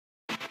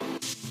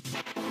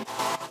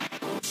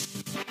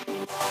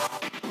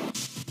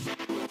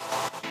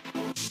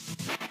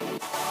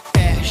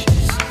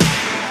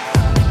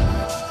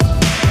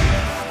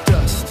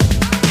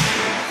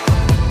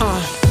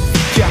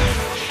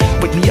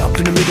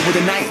with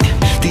the night.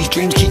 These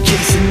dreams keep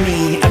chasing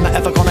me. Am I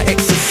ever gonna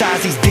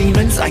exercise these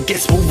demons? I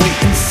guess we'll wait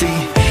and see.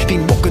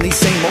 Been walking these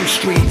same old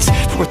streets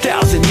for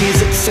 1,000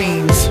 years it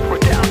seems.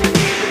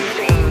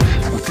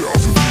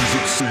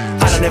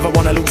 I don't ever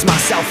wanna lose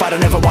myself, I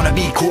don't ever wanna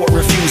be caught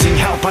refusing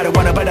help. I don't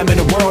wanna, but I'm in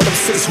a world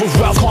obsessed with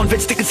wealth.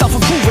 Convinced it can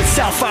self-improve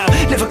itself. I'm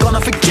never gonna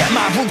forget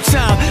my roots,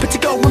 but to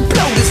go and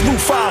blow this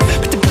roof up,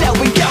 but to blow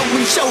and go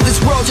and show this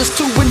world just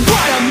who and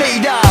what I'm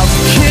made of.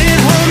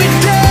 Can't hold me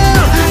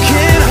down,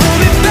 can't hold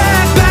me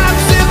back, bound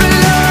to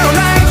below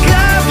like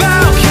a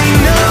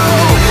volcano.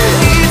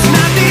 It's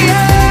not the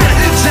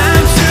end,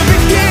 time to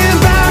begin,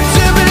 bound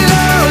to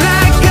below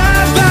like a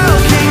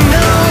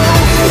volcano.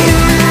 In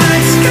the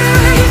night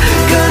sky,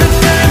 gonna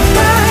burn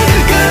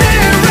bright, gonna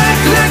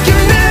erupt like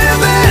you've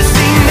never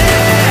seen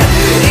it.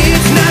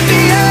 It's not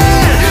the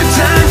end,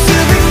 time to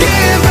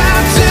begin,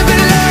 bound to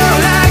below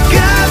like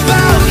a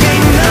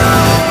volcano.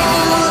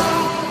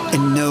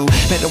 And no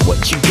matter what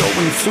you're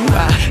going through,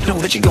 I know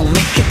that you're gonna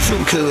make it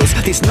through. Cause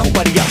there's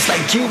nobody else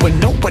like you, and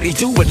nobody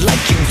do it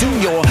like you do.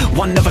 You're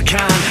one of a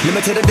kind,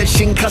 limited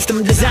edition,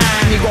 custom design.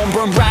 You're gonna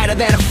burn brighter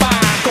than a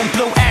fire, gonna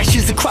blow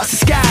ashes across the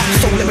sky.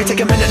 So let me take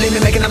a minute, let me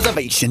make an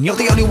observation. You're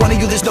the only one of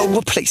you, there's no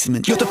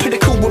replacement. You're the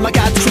pinnacle with my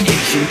God's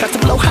creation. Got to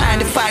blow high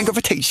and defying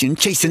gravitation.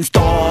 Chasing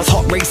stars,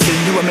 heart racing,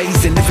 you're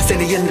amazing. If it's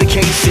any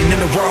indication, in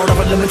a world of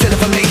unlimited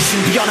information,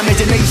 beyond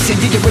imagination,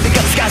 yeah, you really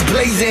got the skies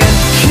blazing.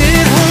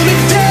 Can't hold me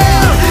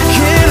down,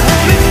 can't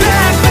hold me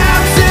back.